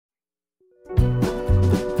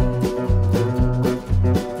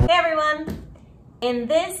In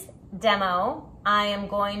this demo, I am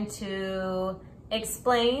going to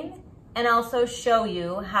explain and also show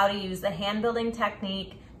you how to use the hand building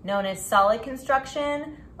technique known as solid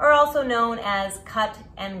construction, or also known as cut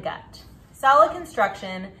and gut. Solid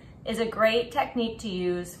construction is a great technique to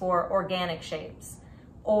use for organic shapes,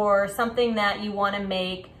 or something that you want to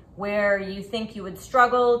make where you think you would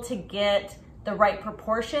struggle to get the right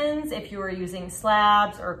proportions if you were using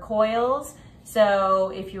slabs or coils.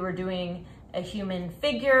 So if you were doing a human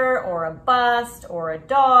figure or a bust or a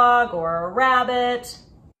dog or a rabbit.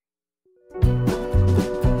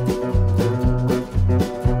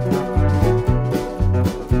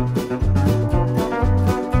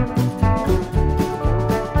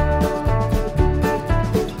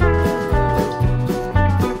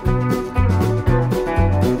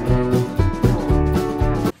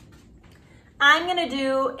 I'm gonna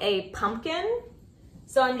do a pumpkin.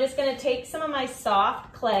 So I'm just gonna take some of my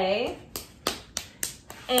soft clay,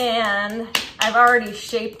 and I've already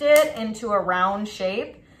shaped it into a round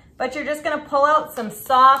shape, but you're just gonna pull out some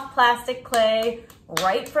soft plastic clay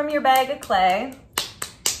right from your bag of clay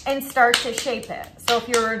and start to shape it. So if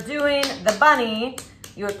you were doing the bunny,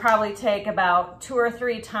 you would probably take about 2 or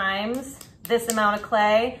 3 times this amount of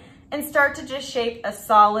clay and start to just shape a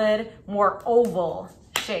solid, more oval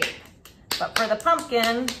shape. But for the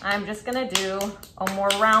pumpkin, I'm just gonna do a more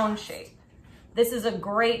round shape. This is a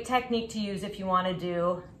great technique to use if you wanna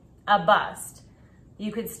do a bust. You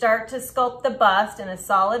could start to sculpt the bust in a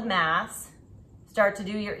solid mass, start to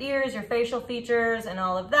do your ears, your facial features, and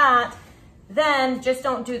all of that. Then just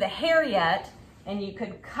don't do the hair yet, and you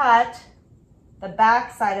could cut the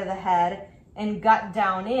back side of the head and gut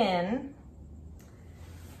down in.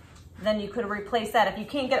 Then you could replace that. If you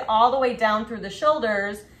can't get all the way down through the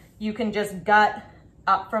shoulders, you can just gut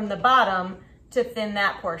up from the bottom to thin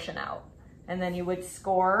that portion out. And then you would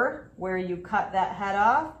score where you cut that head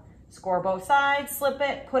off, score both sides, slip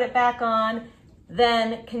it, put it back on,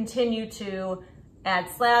 then continue to add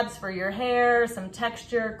slabs for your hair, some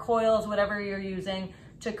texture, coils, whatever you're using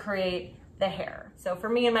to create the hair. So for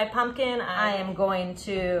me and my pumpkin, I am going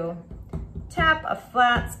to tap a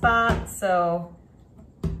flat spot so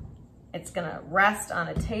it's gonna rest on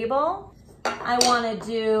a table. I want to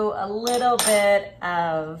do a little bit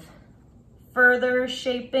of further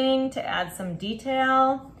shaping to add some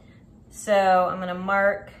detail. So I'm going to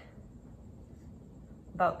mark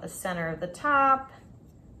about the center of the top,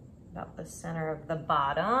 about the center of the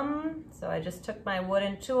bottom. So I just took my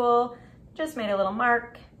wooden tool, just made a little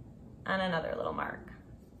mark and another little mark.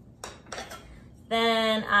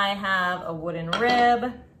 Then I have a wooden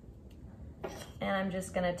rib, and I'm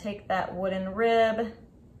just going to take that wooden rib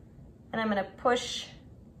and I'm gonna push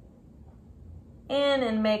in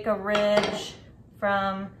and make a ridge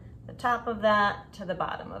from the top of that to the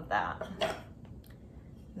bottom of that.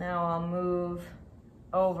 Now I'll move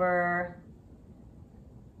over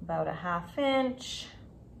about a 1/2 inch,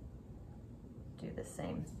 do the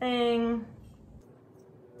same thing.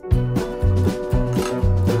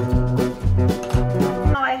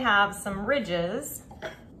 Now I have some ridges,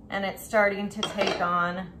 and it's starting to take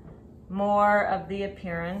on more of the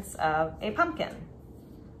appearance of a pumpkin.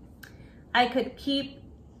 I could keep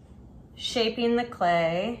shaping the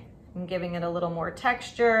clay and giving it a little more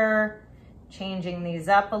texture, changing these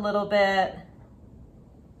up a little bit,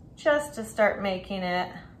 just to start making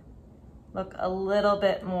it look a little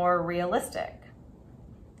bit more realistic.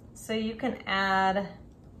 So you can add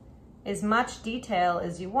as much detail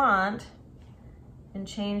as you want and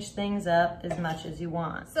change things up as much as you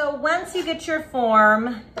want. So once you get your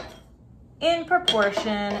form in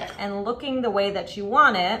proportion and looking the way that you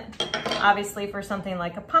want it, obviously for something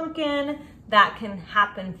like a pumpkin, that can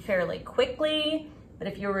happen fairly quickly. But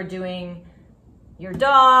if you were doing your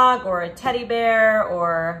dog or a teddy bear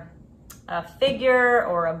or a figure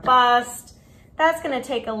or a bust, that's gonna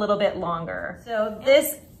take a little bit longer. So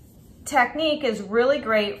this technique is really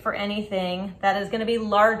great for anything that is gonna be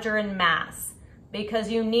larger in mass, because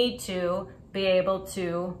you need to be able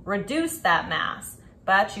to reduce that mass.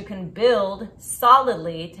 But you can build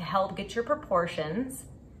solidly to help get your proportions,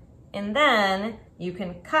 and then you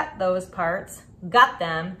can cut those parts, gut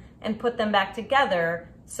them, and put them back together,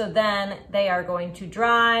 so then they are going to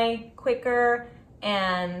dry quicker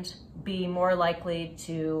and be more likely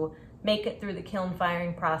to make it through the kiln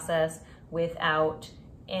firing process without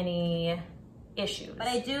any issues. But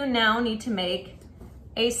I do now need to make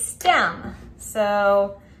a stem.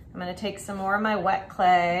 So I'm gonna take some more of my wet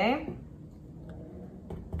clay,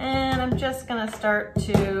 and I'm just gonna start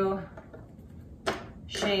to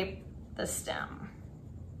shape the stem.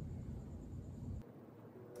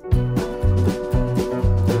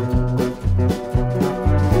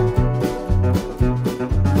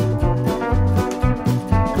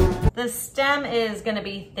 the stem is gonna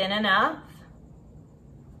be thin enough.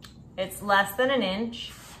 It's less than 1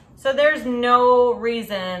 inch. So there's no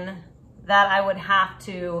reason that I would have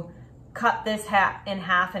to cut this in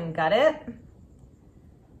half and gut it.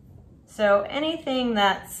 So anything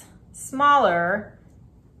that's smaller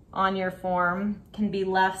on your form can be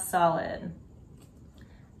left solid.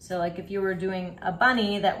 So like if you were doing a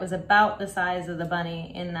bunny that was about the size of the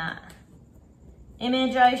bunny in that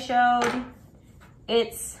image I showed,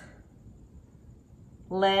 its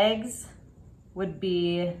legs would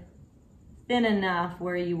be thin enough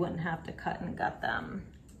where you wouldn't have to cut and gut them.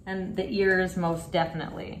 And the ears most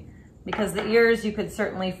definitely, because the ears you could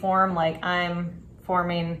certainly form like I'm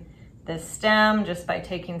forming this stem just by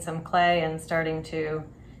taking some clay and starting to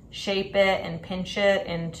shape it and pinch it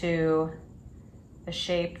into a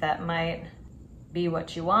shape that might be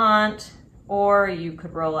what you want. Or you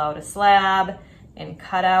could roll out a slab and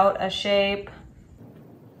cut out a shape.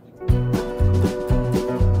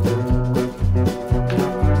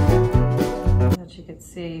 As you could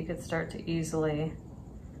see, you could start to easily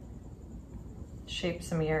shape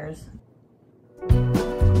some ears.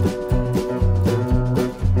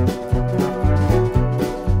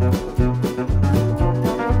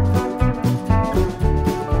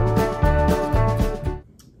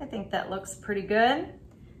 I think that looks pretty good.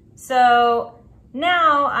 So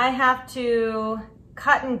now I have to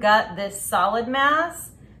cut and gut this solid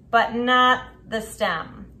mass, but not the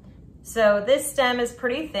stem. So this stem is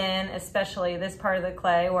pretty thin, especially this part of the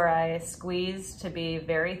clay where I squeezed to be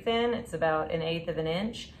very thin. It's about 1/8 of an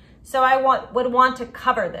inch. So I would want to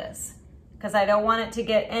cover this because I don't want it to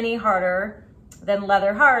get any harder than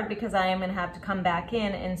leather hard, because I am gonna have to come back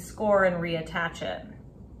in and score and reattach it.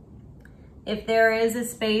 If there is a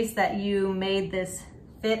space that you made this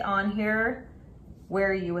fit on here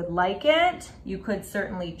where you would like it, you could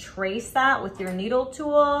certainly trace that with your needle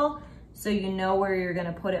tool so you know where you're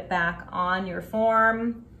gonna put it back on your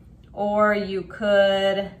form, or you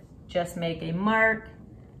could just make a mark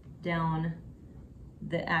down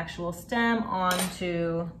the actual stem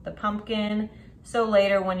onto the pumpkin, so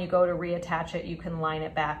later when you go to reattach it, you can line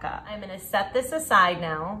it back up. I'm gonna set this aside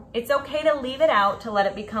now. It's okay to leave it out to let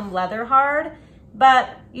it become leather hard, but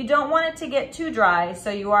you don't want it to get too dry, so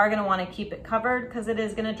you are gonna wanna keep it covered because it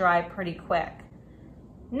is gonna dry pretty quick.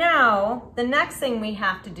 Now, the next thing we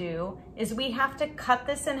have to do is we have to cut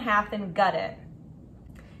this in half and gut it.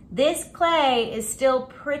 This clay is still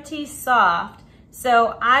pretty soft,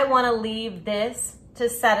 so I wanna leave this to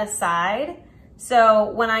set aside. So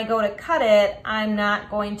when I go to cut it, I'm not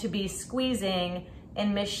going to be squeezing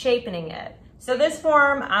and misshapening it. So this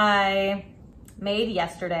form I made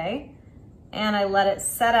yesterday, and I let it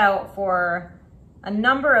set out for a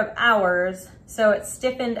number of hours so it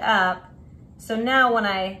stiffened up. So now when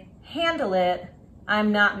I handle it,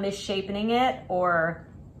 I'm not misshapening it or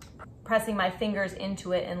pressing my fingers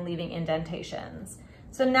into it and leaving indentations.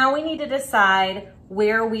 So now we need to decide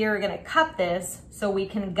where we are gonna cut this so we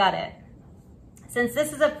can gut it. Since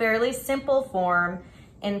this is a fairly simple form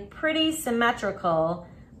and pretty symmetrical,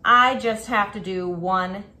 I just have to do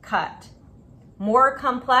one cut. More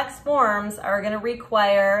complex forms are gonna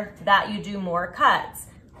require that you do more cuts.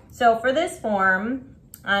 So for this form,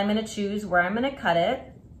 I'm gonna choose where I'm gonna cut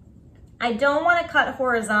it. I don't wanna cut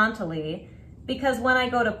horizontally because when I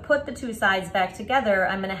go to put the two sides back together,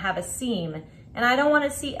 I'm gonna have a seam, and I don't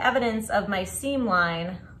wanna see evidence of my seam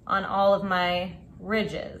line on all of my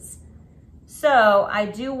ridges. So I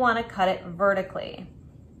do wanna cut it vertically.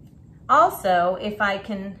 Also, if I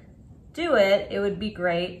can do it, it would be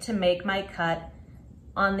great to make my cut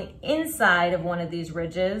on the inside of one of these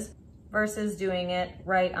ridges versus doing it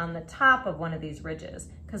right on the top of one of these ridges.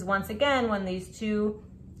 Because once again, when these two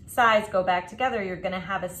sides go back together, you're gonna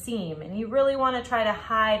have a seam, and you really wanna try to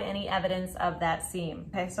hide any evidence of that seam.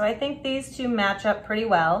 Okay, so I think these two match up pretty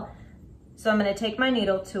well. So I'm gonna take my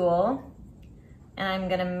needle tool and I'm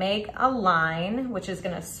gonna make a line, which is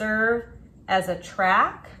gonna serve as a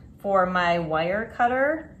track for my wire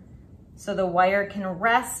cutter. So the wire can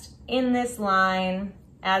rest in this line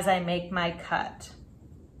as I make my cut.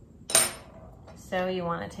 So you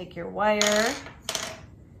wanna take your wire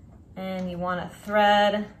and you wanna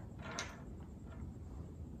thread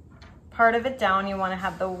part of it down. You wanna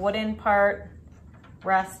have the wooden part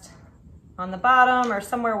rest on the bottom or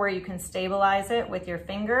somewhere where you can stabilize it with your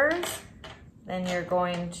fingers. Then you're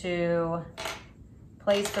going to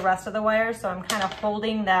place the rest of the wire. So I'm kind of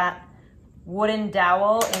holding that wooden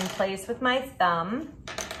dowel in place with my thumb.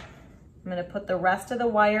 I'm gonna put the rest of the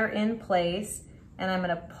wire in place, and I'm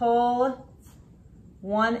gonna pull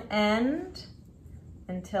one end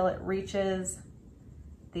until it reaches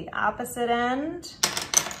the opposite end.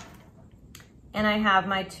 and I have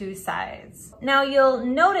my two sides. Now you'll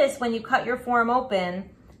notice when you cut your form open,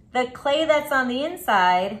 the clay that's on the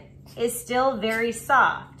inside is still very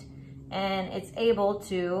soft and it's able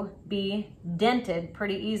to be dented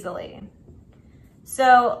pretty easily.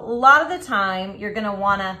 So a lot of the time you're gonna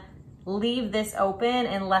wanna leave this open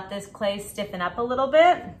and let this clay stiffen up a little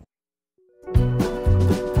bit.